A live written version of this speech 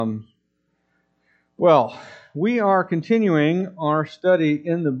Well, we are continuing our study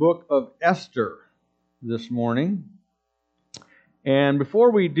in the book of Esther this morning. And before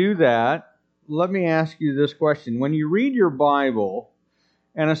we do that, let me ask you this question. When you read your Bible,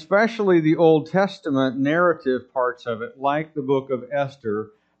 and especially the Old Testament narrative parts of it, like the book of Esther,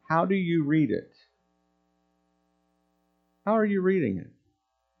 how do you read it? How are you reading it?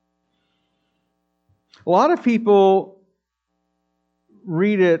 A lot of people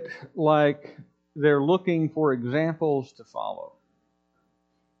read it like they're looking for examples to follow.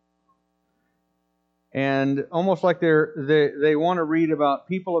 And almost like they want to read about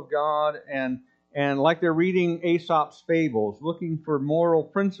people of God and like they're reading Aesop's fables, looking for moral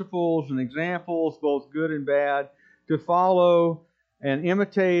principles and examples, both good and bad, to follow and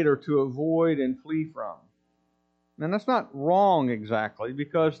imitate or to avoid and flee from. And that's not wrong exactly,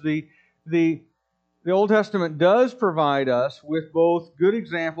 because the Old Testament does provide us with both good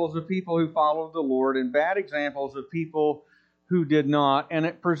examples of people who followed the Lord and bad examples of people who did not. And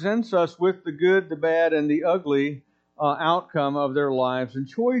it presents us with the good, the bad, and the ugly outcome of their lives and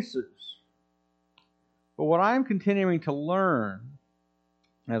choices. But what I'm continuing to learn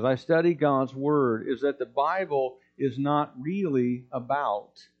as I study God's Word is that the Bible is not really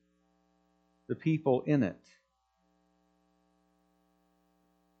about the people in it.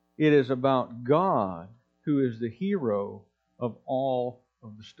 It is about God, who is the hero of all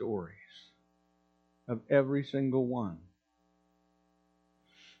of the stories, of every single one.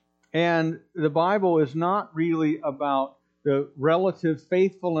 And the Bible is not really about the relative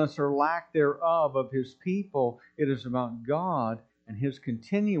faithfulness or lack thereof of His people. It is about God and His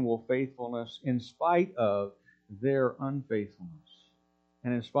continual faithfulness in spite of their unfaithfulness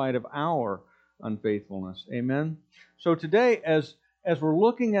and in spite of our unfaithfulness. Amen? So today, as we're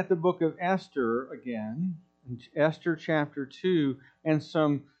looking at the book of Esther again, Esther chapter 2, and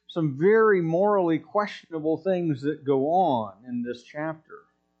some very morally questionable things that go on in this chapter,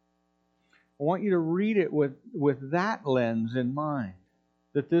 I want you to read it with that lens in mind.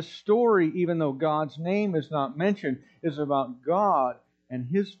 That this story, even though God's name is not mentioned, is about God and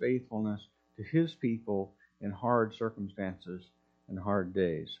His faithfulness to His people in hard circumstances and hard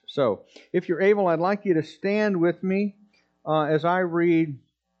days. So, if you're able, I'd like you to stand with me as I read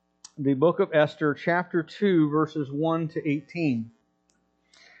the book of Esther, chapter 2, verses 1 to 18.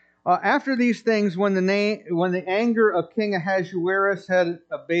 After these things, when the anger of King Ahasuerus had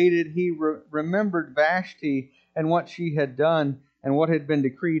abated, he remembered Vashti and what she had done and what had been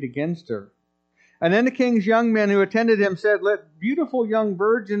decreed against her. And then the king's young men who attended him said, "Let beautiful young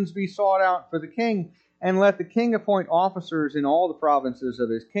virgins be sought out for the king, and let the king appoint officers in all the provinces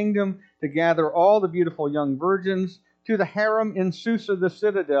of his kingdom to gather all the beautiful young virgins to the harem in Susa the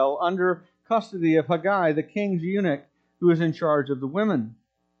citadel under custody of Haggai, the king's eunuch, who is in charge of the women.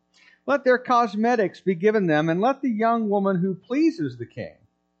 Let their cosmetics be given them, and let the young woman who pleases the king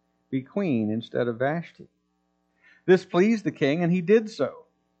be queen instead of Vashti." This pleased the king, and he did so.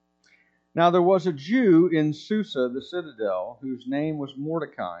 Now there was a Jew in Susa the citadel, whose name was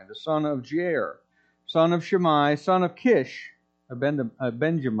Mordecai, the son of Jair, son of Shimei, son of Kish, a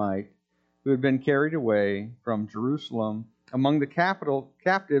Benjamite, who had been carried away from Jerusalem among the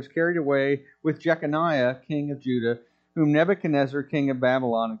captives carried away with Jeconiah, king of Judah, whom Nebuchadnezzar, king of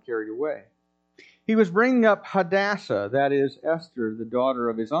Babylon, had carried away. He was bringing up Hadassah, that is, Esther, the daughter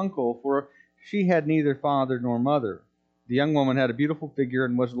of his uncle, for she had neither father nor mother. The young woman had a beautiful figure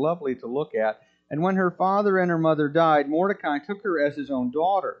and was lovely to look at. And when her father and her mother died, Mordecai took her as his own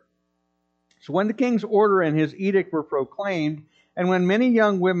daughter. So when the king's order and his edict were proclaimed, and when many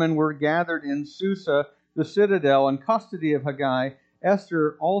young women were gathered in Susa, the citadel, in custody of Haggai,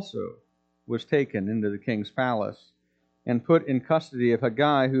 Esther also was taken into the king's palace and put in custody of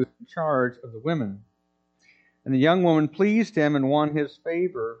Haggai, who was in charge of the women. And the young woman pleased him and won his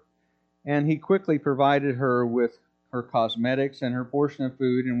favor, and he quickly provided her with her cosmetics and her portion of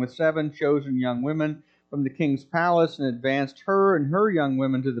food, and with 7 chosen young women from the king's palace, and advanced her and her young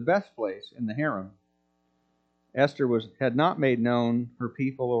women to the best place in the harem. Esther had not made known her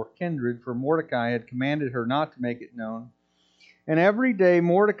people or kindred, for Mordecai had commanded her not to make it known. And every day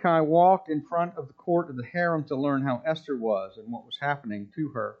Mordecai walked in front of the court of the harem to learn how Esther was and what was happening to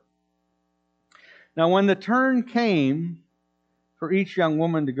her. Now when the turn came for each young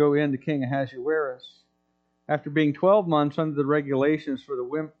woman to go in to King Ahasuerus, after being 12 months under the regulations for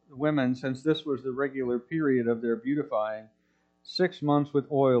the women, since this was the regular period of their beautifying, 6 months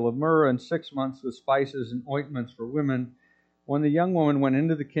with oil of myrrh and 6 months with spices and ointments for women, when the young woman went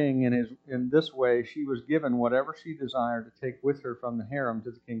into the king in this way, she was given whatever she desired to take with her from the harem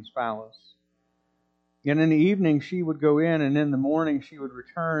to the king's palace. And in the evening she would go in, and in the morning she would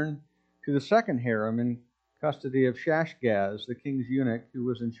return to the second harem in custody of Shashgaz, the king's eunuch, who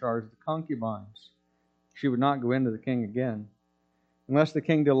was in charge of the concubines. She would not go into the king again, unless the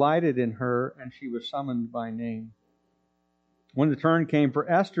king delighted in her, and she was summoned by name. When the turn came for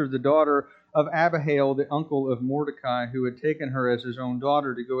Esther, the daughter of Abihail, the uncle of Mordecai, who had taken her as his own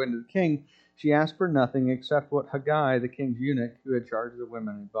daughter to go into the king, she asked for nothing except what Haggai, the king's eunuch, who had charge of the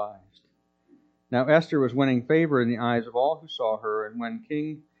women, advised. Now Esther was winning favor in the eyes of all who saw her, and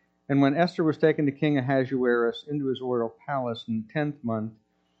when Esther was taken to King Ahasuerus into his royal palace in the 10th month,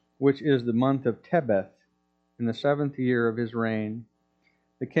 which is the month of Tebeth, in the 7th year of his reign,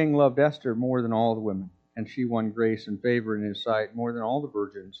 the king loved Esther more than all the women, and she won grace and favor in his sight more than all the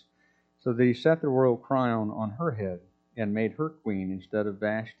virgins, so that he set the royal crown on her head and made her queen instead of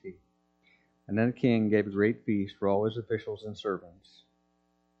Vashti. And then the king gave a great feast for all his officials and servants.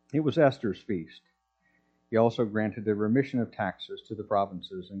 It was Esther's feast. He also granted a remission of taxes to the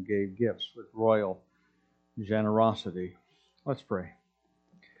provinces and gave gifts with royal generosity. Let's pray.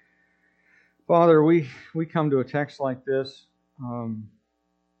 Father, we come to a text like this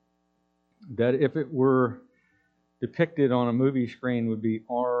that if it were depicted on a movie screen would be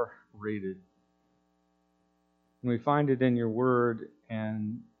R-rated. And we find it in your word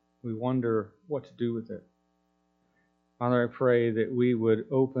and we wonder what to do with it. Father, I pray that you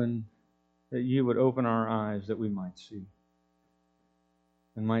would open our eyes that we might see.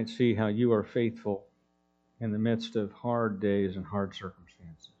 And might see how you are faithful in the midst of hard days and hard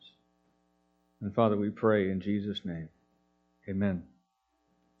circumstances. And Father, we pray in Jesus' name. Amen.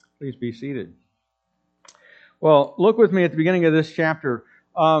 Please be seated. Well, look with me at the beginning of this chapter.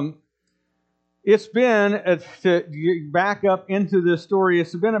 It's been, to back up into this story,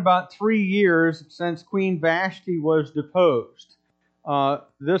 it's been about 3 years since Queen Vashti was deposed.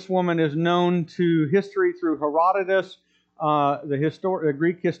 This woman is known to history through Herodotus, the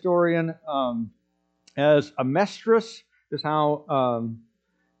Greek historian, as Amestris, is how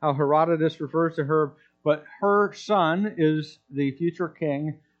Herodotus refers to her. But her son is the future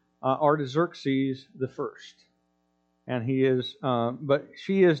king, Artaxerxes the First. And he is, but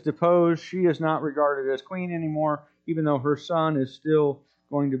she is deposed. She is not regarded as queen anymore, even though her son is still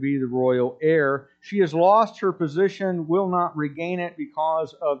going to be the royal heir. She has lost her position, will not regain it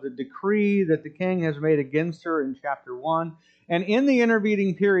because of the decree that the king has made against her in chapter 1. And in the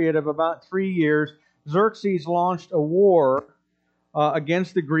intervening period of about 3 years, Xerxes launched a war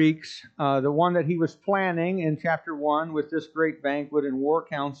against the Greeks, the one that he was planning in chapter 1 with this great banquet and war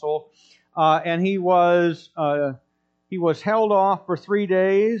council. And he was held off for 3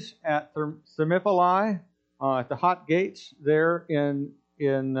 days at Thermopylae, at the hot gates there in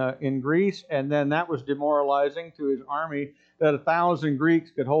Greece, and then that was demoralizing to his army that 1,000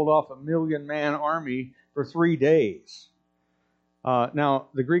 Greeks could hold off a 1,000,000-man army for 3 days. Now,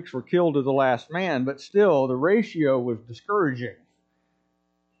 the Greeks were killed to the last man, but still, the ratio was discouraging.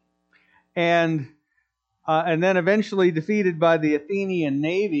 And then eventually defeated by the Athenian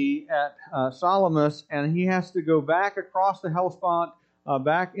navy at Salamis, and he has to go back across the Hellespont,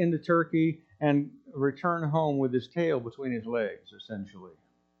 back into Turkey, and return home with his tail between his legs, essentially.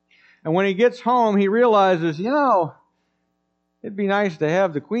 And when he gets home, he realizes, it'd be nice to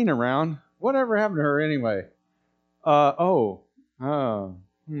have the queen around. Whatever happened to her anyway? I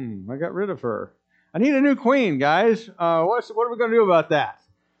got rid of her. I need a new queen, guys. What are we going to do about that?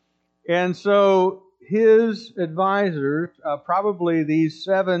 And so his advisors, probably these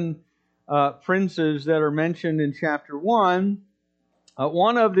 7 princes that are mentioned in chapter 1,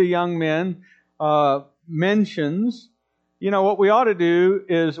 one of the young men mentions, what we ought to do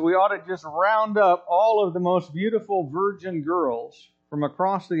is we ought to just round up all of the most beautiful virgin girls from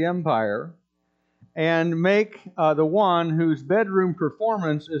across the empire and make the one whose bedroom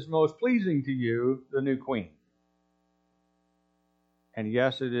performance is most pleasing to you the new queen. And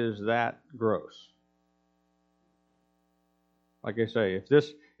yes, it is that gross. Like I say,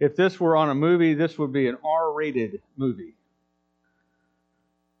 if this were on a movie, this would be an R-rated movie.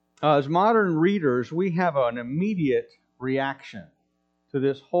 As modern readers, we have an immediate reaction to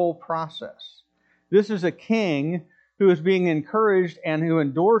this whole process. This is a king who is being encouraged and who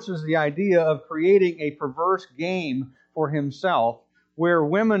endorses the idea of creating a perverse game for himself, where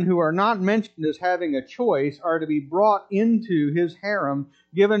women who are not mentioned as having a choice are to be brought into his harem,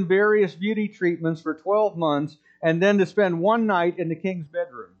 given various beauty treatments for 12 months, and then to spend one night in the king's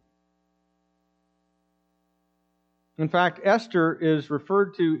bedroom. In fact, Esther is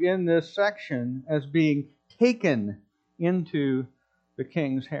referred to in this section as being taken into the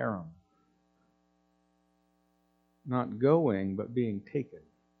king's harem. Not going, but being taken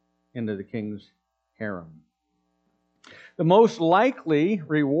into the king's harem. The most likely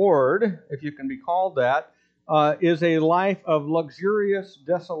reward, if you can be called that, is a life of luxurious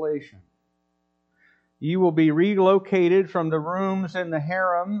desolation. You will be relocated from the rooms in the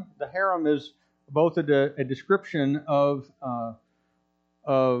harem. The harem is both a description of a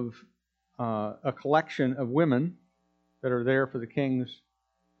collection of women that are there for the king's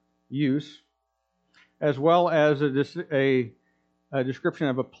use, as well as a description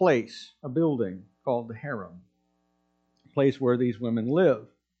of a place, a building called the harem, a place where these women live.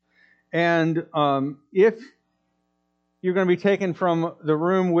 And if you're going to be taken from the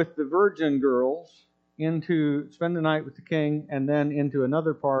room with the virgin girls into spend the night with the king, and then into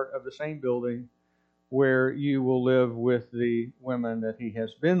another part of the same building where you will live with the women that he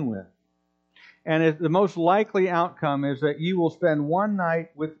has been with. And the most likely outcome is that you will spend one night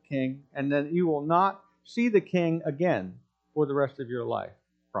with the king, and then you will not see the king again for the rest of your life,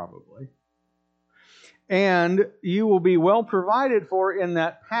 probably. And you will be well provided for in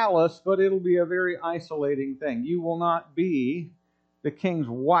that palace, but it'll be a very isolating thing. You will not be the king's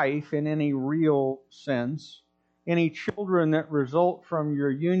wife in any real sense. Any children that result from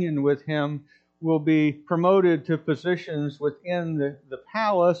your union with him will be promoted to positions within the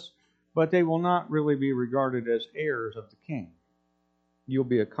palace, but they will not really be regarded as heirs of the king. You'll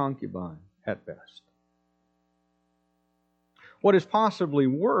be a concubine at best. What is possibly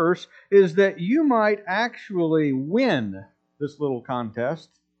worse is that you might actually win this little contest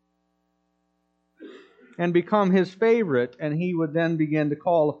and become his favorite, and he would then begin to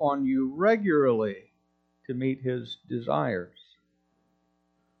call upon you regularly to meet his desires.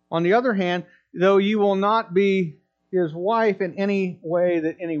 On the other hand, though you will not be his wife in any way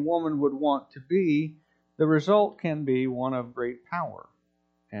that any woman would want to be, the result can be one of great power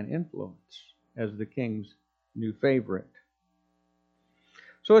and influence as the king's new favorite.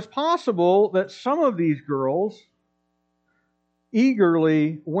 So it's possible that some of these girls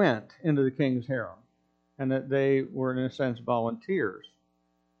eagerly went into the king's harem, and that they were, in a sense, volunteers.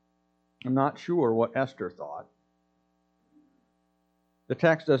 I'm not sure what Esther thought. The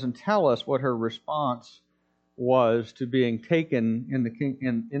text doesn't tell us what her response was to being taken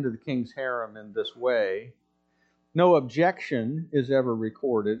into the king's harem in this way. No objection is ever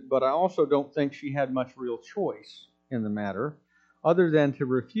recorded, but I also don't think she had much real choice in the matter, other than to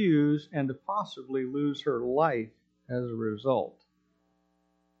refuse and to possibly lose her life as a result.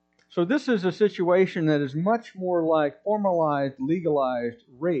 So this is a situation that is much more like formalized, legalized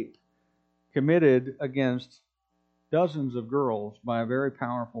rape committed against dozens of girls by a very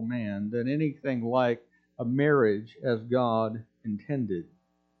powerful man than anything like a marriage as God intended.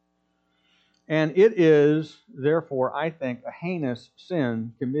 And it is, therefore, I think, a heinous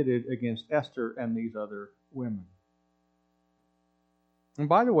sin committed against Esther and these other women. And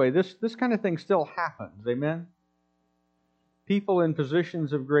by the way, this kind of thing still happens, amen? People in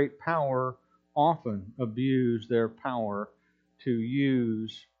positions of great power often abuse their power to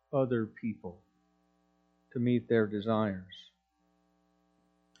use other people to meet their desires.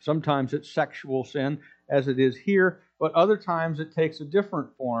 Sometimes it's sexual sin, as it is here, but other times it takes a different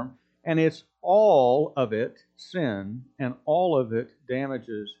form, and it's all of it sin, and all of it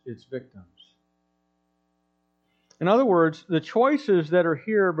damages its victims. In other words, the choices that are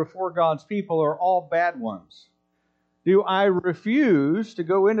here before God's people are all bad ones. Do I refuse to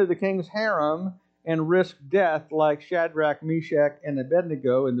go into the king's harem and risk death like Shadrach, Meshach, and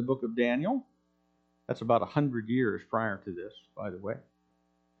Abednego in the book of Daniel? That's about 100 years prior to this, by the way.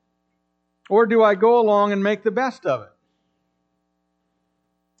 Or do I go along and make the best of it?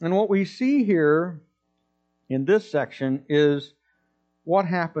 And what we see here in this section is what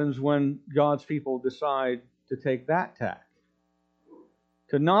happens when God's people decide to take that tack.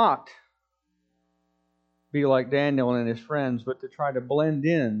 To not be like Daniel and his friends, but to try to blend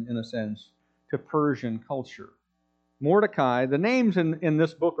in a sense, to Persian culture. Mordecai, the names in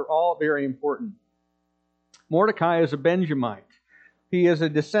this book are all very important. Mordecai is a Benjamite. He is a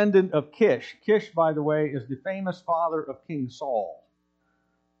descendant of Kish. Kish, by the way, is the famous father of King Saul.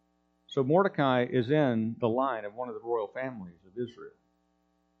 So Mordecai is in the line of one of the royal families of Israel.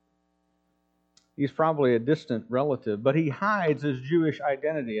 He's probably a distant relative, but he hides his Jewish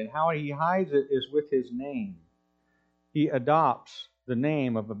identity, and how he hides it is with his name. He adopts the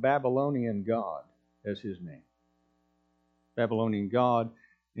name of a Babylonian god as his name. Babylonian god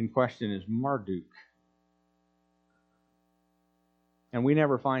in question is Marduk. And we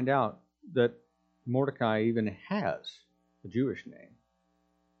never find out that Mordecai even has a Jewish name.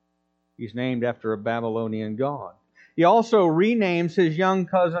 He's named after a Babylonian god. He also renames his young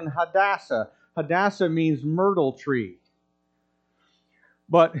cousin Hadassah. Hadassah means myrtle tree.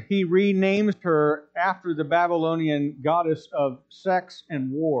 But he renames her after the Babylonian goddess of sex and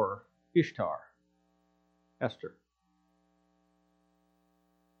war, Ishtar, Esther.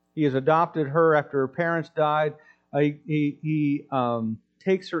 He has adopted her after her parents died. He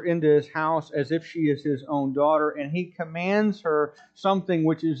takes her into his house as if she is his own daughter, and he commands her something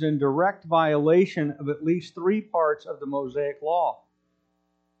which is in direct violation of at least 3 parts of the Mosaic Law.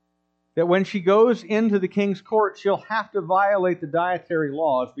 That when she goes into the king's court, she'll have to violate the dietary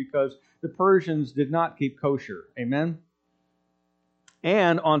laws because the Persians did not keep kosher. Amen?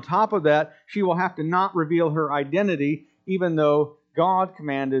 And on top of that, she will have to not reveal her identity, even though God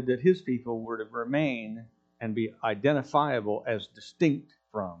commanded that His people were to remain and be identifiable as distinct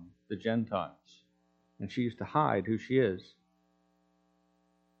from the Gentiles. And she's to hide who she is.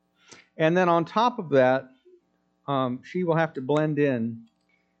 And then on top of that, she will have to blend in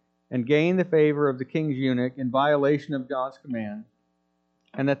and gain the favor of the king's eunuch in violation of God's command,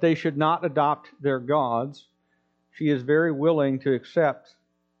 and that they should not adopt their gods. She is very willing to accept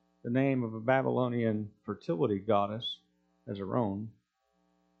the name of a Babylonian fertility goddess as her own.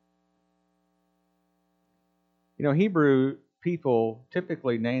 You know, Hebrew people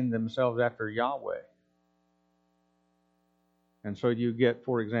typically name themselves after Yahweh. And so you get,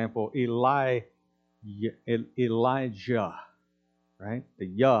 for example, Elijah, right? The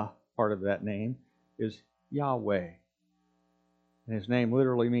Yah part of that name is Yahweh. And his name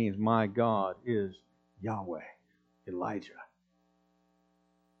literally means, my God is Yahweh, Elijah.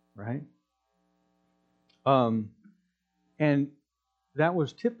 Right? And that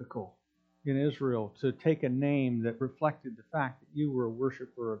was typical in Israel, to take a name that reflected the fact that you were a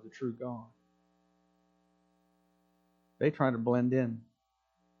worshiper of the true God. They try to blend in.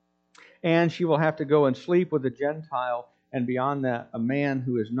 And she will have to go and sleep with a Gentile, and beyond that, a man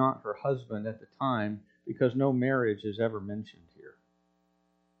who is not her husband at the time, because no marriage is ever mentioned here.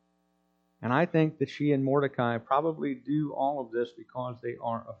 And I think that she and Mordecai probably do all of this because they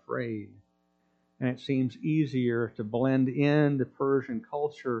are afraid. And it seems easier to blend in the Persian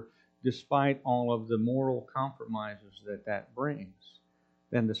culture despite all of the moral compromises that that brings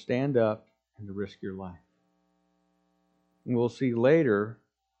than to stand up and to risk your life. And we'll see later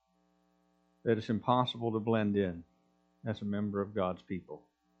that it's impossible to blend in as a member of God's people.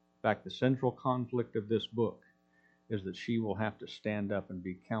 In fact, the central conflict of this book is that she will have to stand up and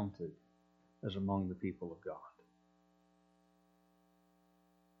be counted as among the people of God.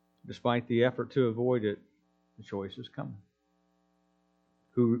 Despite the effort to avoid it, the choice is coming.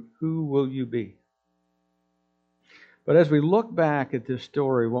 Who will you be? But as we look back at this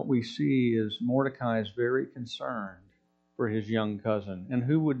story, what we see is Mordecai is very concerned for his young cousin. And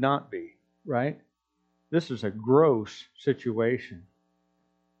who would not be, right? This is a gross situation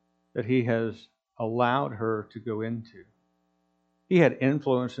that he has allowed her to go into. He had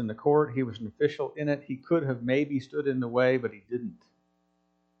influence in the court. He was an official in it. He could have maybe stood in the way, but he didn't.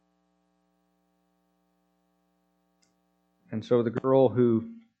 And so the girl who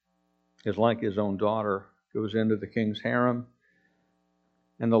is like his own daughter goes into the king's harem,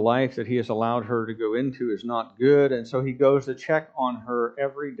 and the life that he has allowed her to go into is not good, and so he goes to check on her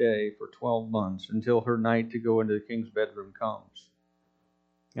every day for 12 months until her night to go into the king's bedroom comes.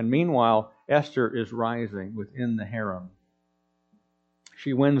 And meanwhile, Esther is rising within the harem.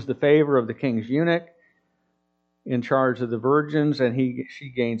 She wins the favor of the king's eunuch in charge of the virgins, and she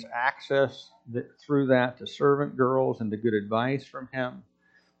gains access through that to servant girls and to good advice from him.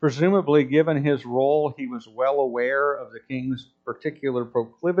 Presumably, given his role, he was well aware of the king's particular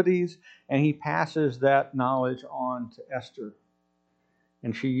proclivities, and he passes that knowledge on to Esther.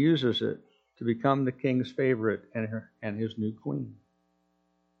 And she uses it to become the king's favorite and his new queen.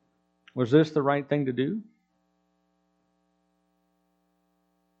 Was this the right thing to do?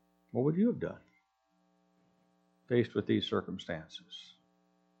 What would you have done faced with these circumstances?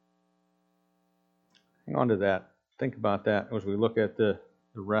 Hang on to that. Think about that as we look at the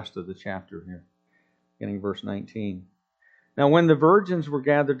rest of the chapter here, beginning verse 19. Now, when the virgins were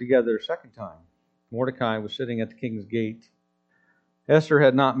gathered together a second time, Mordecai was sitting at the king's gate. Esther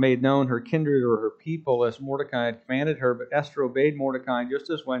had not made known her kindred or her people as Mordecai had commanded her, but Esther obeyed Mordecai just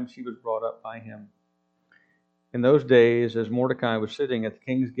as when she was brought up by him. In those days, as Mordecai was sitting at the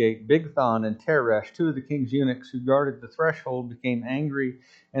king's gate, Bigthan and Teresh, 2 of the king's eunuchs who guarded the threshold, became angry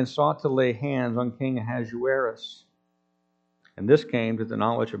and sought to lay hands on King Ahasuerus. And this came to the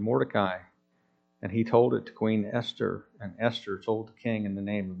knowledge of Mordecai, and he told it to Queen Esther, and Esther told the king in the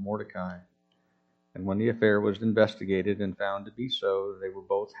name of Mordecai. And when the affair was investigated and found to be so, they were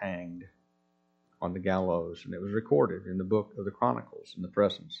both hanged on the gallows, and it was recorded in the book of the Chronicles in the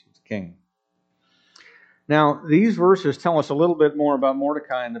presence of the king. Now, these verses tell us a little bit more about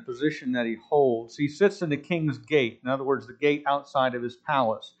Mordecai and the position that he holds. He sits in the king's gate, in other words, the gate outside of his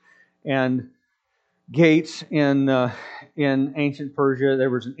palace. And gates in ancient Persia, there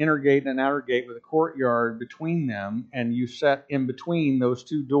was an inner gate and an outer gate with a courtyard between them, and you sat in between those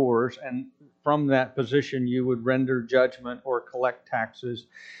two doors, and from that position you would render judgment or collect taxes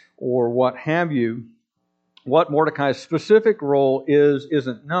or what have you. What Mordecai's specific role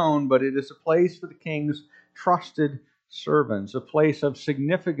isn't known, but it is a place for the king's trusted servants, a place of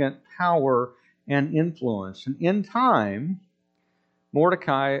significant power and influence. And in time,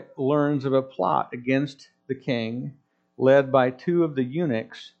 Mordecai learns of a plot against the king, led by two of the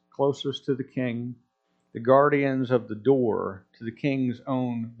eunuchs closest to the king, the guardians of the door to the king's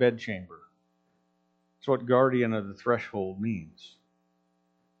own bedchamber. That's what guardian of the threshold means.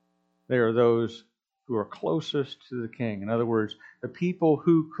 They are those who are closest to the king. In other words, the people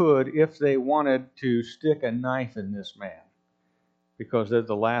who could, if they wanted to, stick a knife in this man, because they're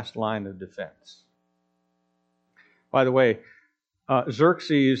the last line of defense. By the way,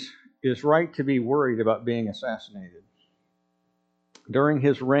 Xerxes is right to be worried about being assassinated. During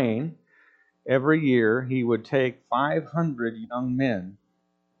his reign, every year he would take 500 young men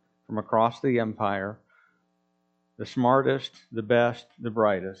from across the empire, the smartest, the best, the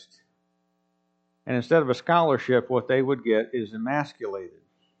brightest. And instead of a scholarship, what they would get is emasculated.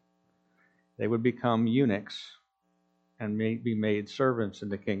 They would become eunuchs and be made servants in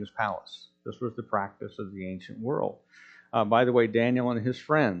the king's palace. This was the practice of the ancient world. By the way, Daniel and his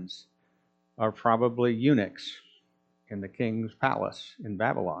friends are probably eunuchs in the king's palace in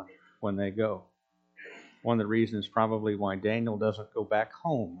Babylon when they go. One of the reasons probably why Daniel doesn't go back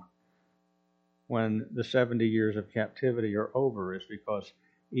home when the 70 years of captivity are over is because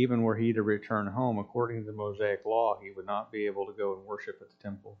even were he to return home, according to the Mosaic law, he would not be able to go and worship at the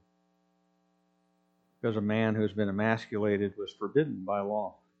temple. Because a man who has been emasculated was forbidden by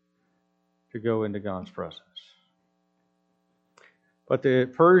law to go into God's presence. But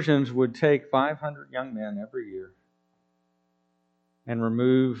the Persians would take 500 young men every year and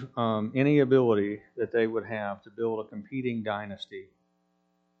remove any ability that they would have to build a competing dynasty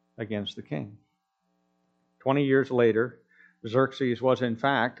against the king. 20 years later, Xerxes was in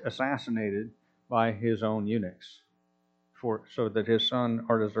fact assassinated by his own eunuchs so that his son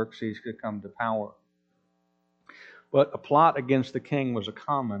Artaxerxes could come to power. But a plot against the king was a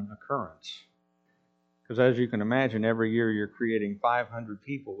common occurrence. Because as you can imagine, every year you're creating 500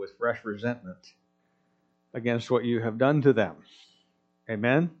 people with fresh resentment against what you have done to them.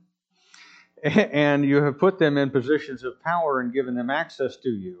 Amen? And you have put them in positions of power and given them access to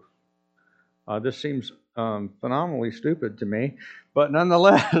you. This seems phenomenally stupid to me, but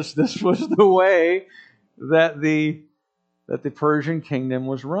nonetheless, this was the way that the Persian kingdom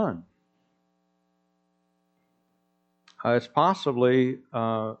was run. It's possibly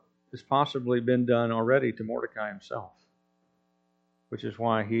been done already to Mordecai himself, which is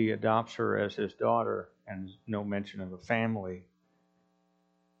why he adopts her as his daughter, and no mention of a family.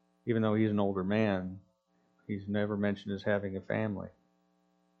 Even though he's an older man, he's never mentioned as having a family.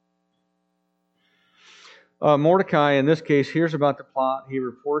 Mordecai, in this case, hears about the plot. He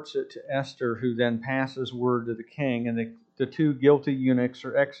reports it to Esther, who then passes word to the king, and the two guilty eunuchs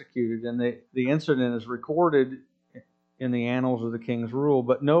are executed. And the incident is recorded in the annals of the king's rule,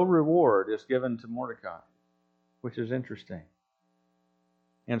 but no reward is given to Mordecai, which is interesting.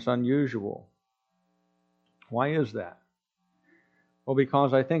 And it's unusual. Why is that? Well,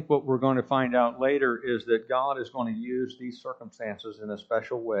 because I think what we're going to find out later is that God is going to use these circumstances in a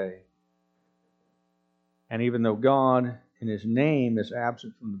special way. And even though God, in His name, is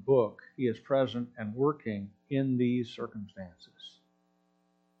absent from the book, He is present and working in these circumstances.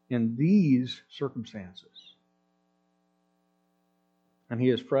 In these circumstances. And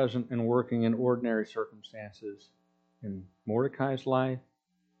He is present and working in ordinary circumstances in Mordecai's life,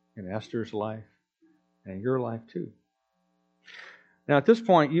 in Esther's life, and in your life too. Now, at this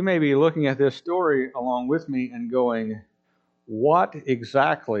point, you may be looking at this story along with me and going, what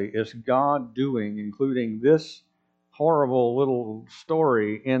exactly is God doing, including this horrible little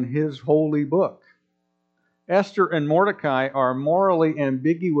story in His holy book? Esther and Mordecai are morally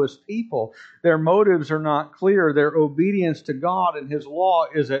ambiguous people. Their motives are not clear. Their obedience to God and His law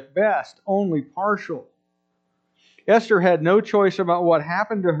is at best only partial. Esther had no choice about what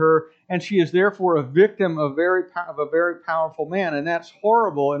happened to her, and she is therefore a victim of a very powerful man, and that's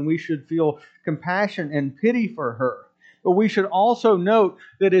horrible, and we should feel compassion and pity for her. But we should also note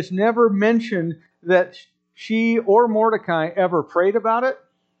that it's never mentioned that she or Mordecai ever prayed about it,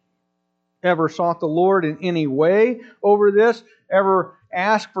 ever sought the Lord in any way over this, ever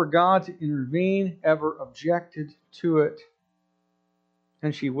asked for God to intervene, ever objected to it.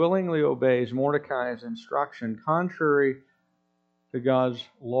 And she willingly obeys Mordecai's instruction, contrary to God's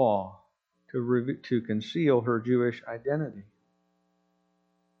law, to conceal her Jewish identity.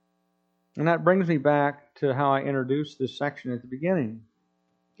 And that brings me back to how I introduced this section at the beginning.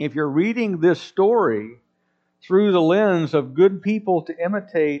 If you're reading this story through the lens of good people to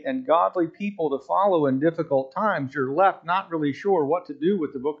imitate and godly people to follow in difficult times, you're left not really sure what to do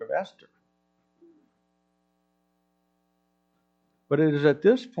with the book of Esther. But it is at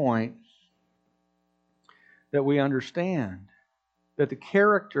this point that we understand that the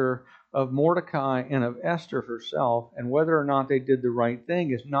character of Mordecai and of Esther herself, and whether or not they did the right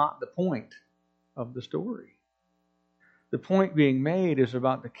thing, is not the point of the story. The point being made is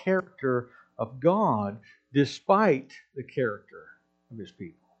about the character of God despite the character of His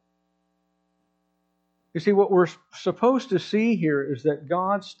people. You see, what we're supposed to see here is that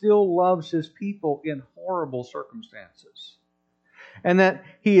God still loves His people in horrible circumstances. And that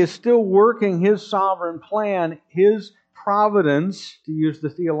He is still working His sovereign plan, His providence, to use the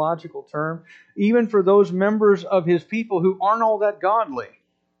theological term, even for those members of His people who aren't all that godly.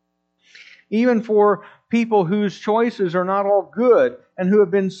 Even for people whose choices are not all good and who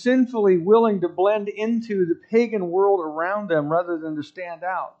have been sinfully willing to blend into the pagan world around them rather than to stand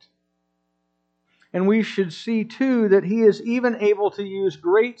out. And we should see, too, that He is even able to use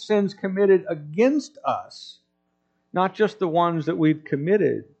great sins committed against us, not just the ones that we've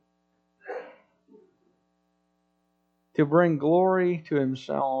committed, to bring glory to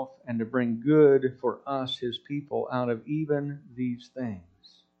Himself and to bring good for us, His people, out of even these things.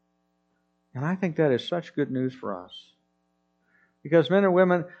 And I think that is such good news for us. Because men and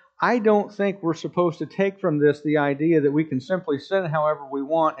women, I don't think we're supposed to take from this the idea that we can simply sin however we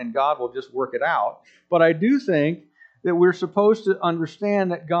want and God will just work it out. But I do think that we're supposed to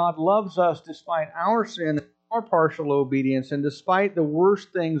understand that God loves us despite our sin, our partial obedience, and despite the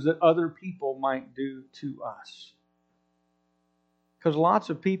worst things that other people might do to us. Because lots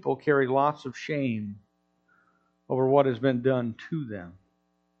of people carry lots of shame over what has been done to them,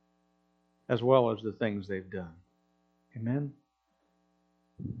 as well as the things they've done. Amen?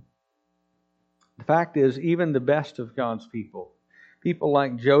 The fact is, even the best of God's people, people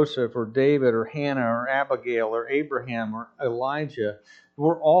like Joseph or David or Hannah or Abigail or Abraham or Elijah,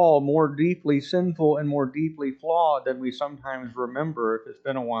 were all more deeply sinful and more deeply flawed than we sometimes remember if it's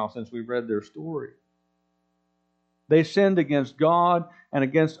been a while since we've read their story. They sinned against God and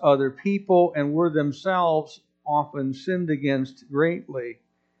against other people and were themselves often sinned against greatly.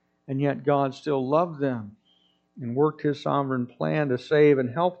 And yet God still loved them and worked His sovereign plan to save and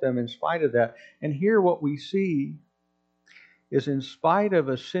help them in spite of that. And here what we see is, in spite of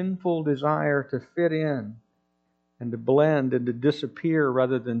a sinful desire to fit in and to blend and to disappear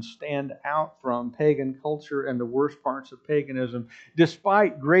rather than stand out from pagan culture and the worst parts of paganism,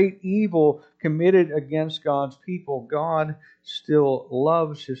 despite great evil committed against God's people, God still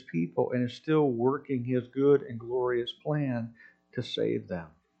loves His people and is still working His good and glorious plan to save them.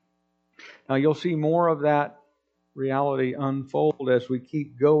 Now you'll see more of that reality unfold as we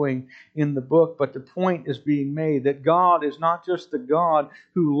keep going in the book, but the point is being made that God is not just the God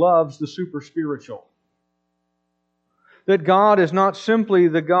who loves the super spiritual. That God is not simply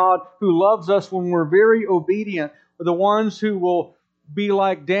the God who loves us when we're very obedient, or the ones who will be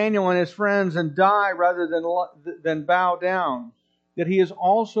like Daniel and his friends and die rather than bow down. That He is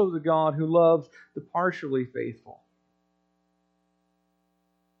also the God who loves the partially faithful.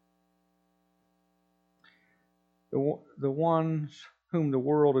 The ones whom the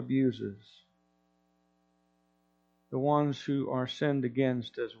world abuses. The ones who are sinned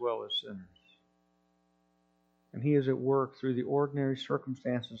against as well as sinners. And He is at work through the ordinary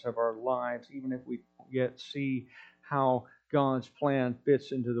circumstances of our lives, even if we don't yet see how God's plan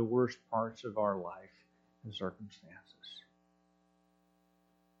fits into the worst parts of our life and circumstances.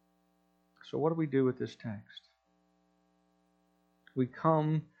 So what do we do with this text? We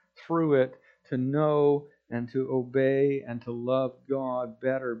come through it to know and to obey and to love God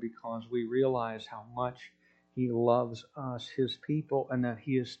better because we realize how much He loves us, His people, and that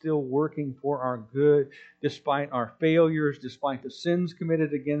He is still working for our good despite our failures, despite the sins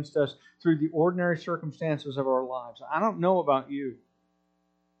committed against us through the ordinary circumstances of our lives. I don't know about you.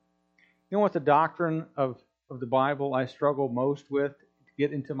 You know what the doctrine of the Bible I struggle most with to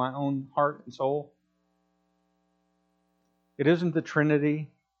get into my own heart and soul? It isn't the Trinity.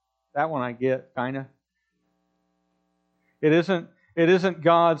 That one I get, kind of. It isn't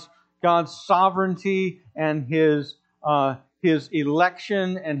God's sovereignty and His His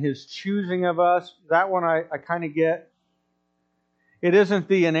election and His choosing of us. That one I kind of get. It isn't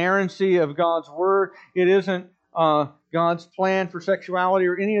the inerrancy of God's Word. It isn't God's plan for sexuality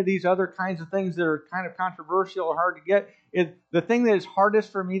or any of these other kinds of things that are kind of controversial or hard to get. The thing that is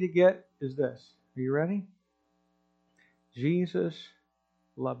hardest for me to get is this. Are you ready? Jesus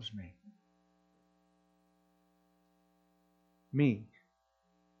loves me. Me.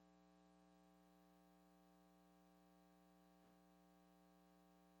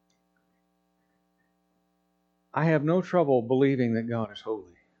 I have no trouble believing that God is holy.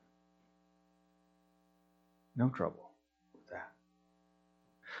 No trouble with that.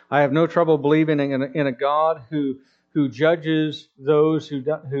 I have no trouble believing in a God who judges those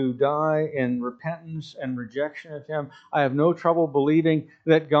who die in repentance and rejection of Him. I have no trouble believing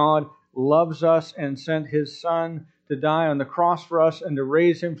that God loves us and sent His Son to die on the cross for us and to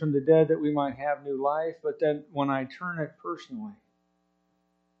raise Him from the dead that we might have new life. But then when I turn it personally,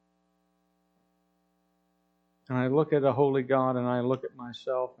 and I look at a holy God and I look at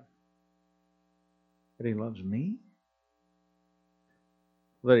myself, that He loves me?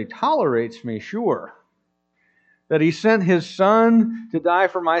 That He tolerates me, sure. That He sent His Son to die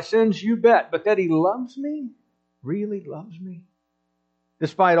for my sins, you bet. But that He loves me? Really loves me?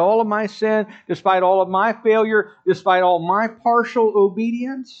 Despite all of my sin, despite all of my failure, despite all my partial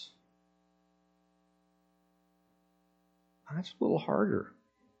obedience? That's a little harder.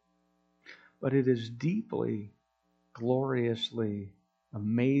 But it is deeply, gloriously,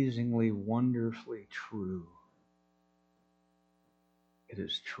 amazingly, wonderfully true. It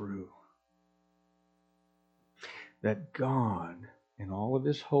is true that God, in all of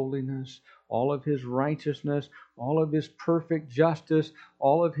His holiness, all of His righteousness, all of His perfect justice,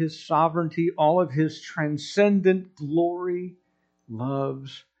 all of His sovereignty, all of His transcendent glory,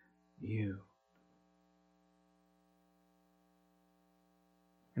 loves you.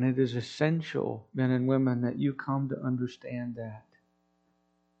 And it is essential, men and women, that you come to understand that.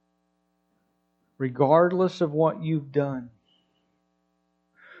 Regardless of what you've done,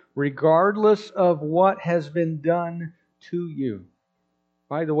 regardless of what has been done to you.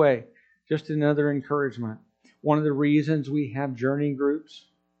 By the way, just another encouragement. One of the reasons we have journey groups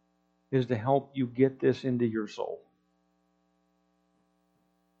is to help you get this into your soul.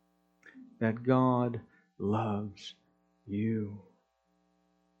 That God loves you.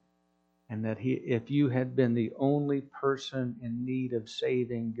 And that if you had been the only person in need of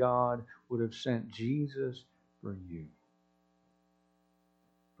saving, God would have sent Jesus for you.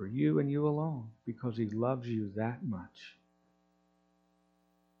 For you and you alone, because He loves you that much.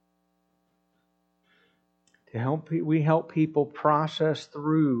 We help people process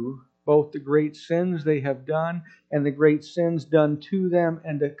through both the great sins they have done and the great sins done to them,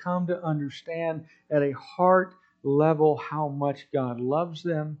 and to come to understand at a heart level how much God loves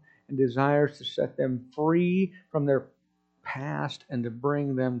them and desires to set them free from their past and to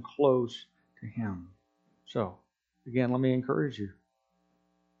bring them close to Him. So, again, let me encourage you.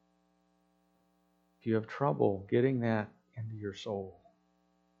 If you have trouble getting that into your soul,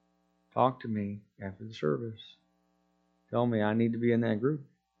 talk to me after the service. Tell me I need to be in that group,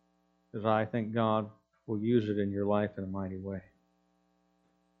 because I think God will use it in your life in a mighty way.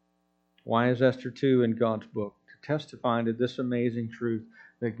 Why is Esther 2 in God's book? To testify to this amazing truth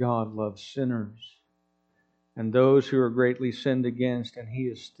that God loves sinners and those who are greatly sinned against, and He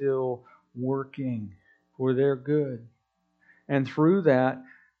is still working for their good. And through that,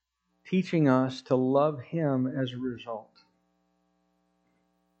 teaching us to love Him as a result.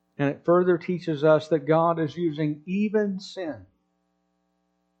 And it further teaches us that God is using even sin,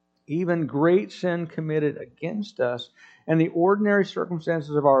 even great sin committed against us, and the ordinary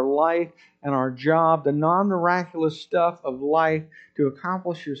circumstances of our life and our job, the non-miraculous stuff of life, to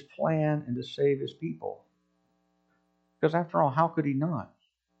accomplish His plan and to save His people. Because after all, how could He not?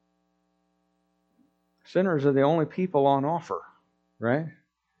 Sinners are the only people on offer, right?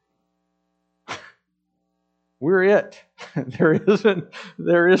 We're it.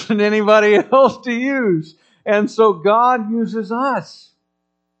 There isn't anybody else to use. And so God uses us.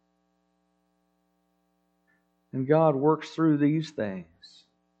 And God works through these things.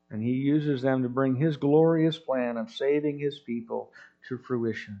 And He uses them to bring His glorious plan of saving His people to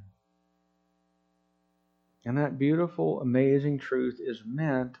fruition. And that beautiful, amazing truth is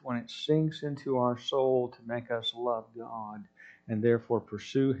meant when it sinks into our soul to make us love God, and therefore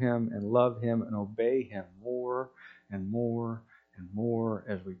pursue Him and love Him and obey Him more and more and more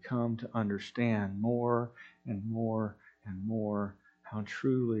as we come to understand more and more and more how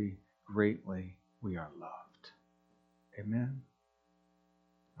truly, greatly we are loved. Amen?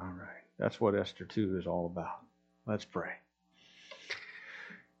 All right. That's what Esther 2 is all about. Let's pray.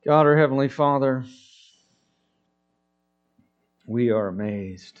 God, our Heavenly Father, we are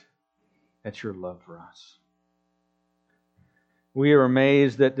amazed at your love for us. We are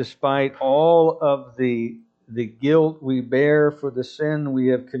amazed that despite all of the guilt we bear for the sin we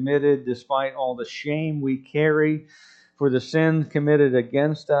have committed, despite all the shame we carry for the sin committed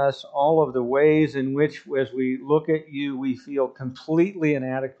against us, all of the ways in which, as we look at you, we feel completely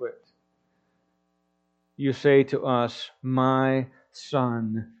inadequate, you say to us, my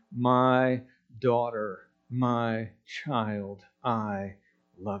son, my daughter, my child, I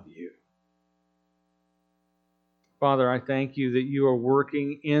love you. Father, I thank you that you are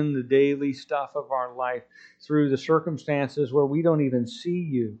working in the daily stuff of our life through the circumstances where we don't even see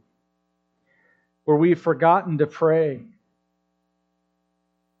you, where we've forgotten to pray,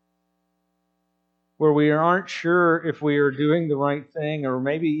 where we aren't sure if we are doing the right thing, or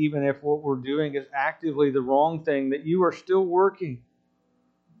maybe even if what we're doing is actively the wrong thing, that you are still working,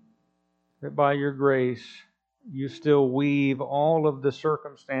 that by your grace you still weave all of the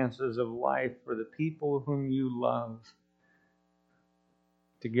circumstances of life for the people whom you love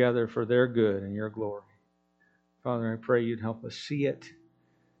together for their good and your glory. Father, I pray you'd help us see it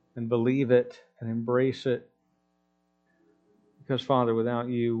and believe it and embrace it. Because, Father, without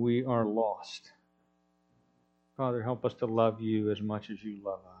you, we are lost. Father, help us to love you as much as you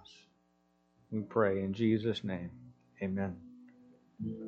love us. We pray in Jesus' name. Amen.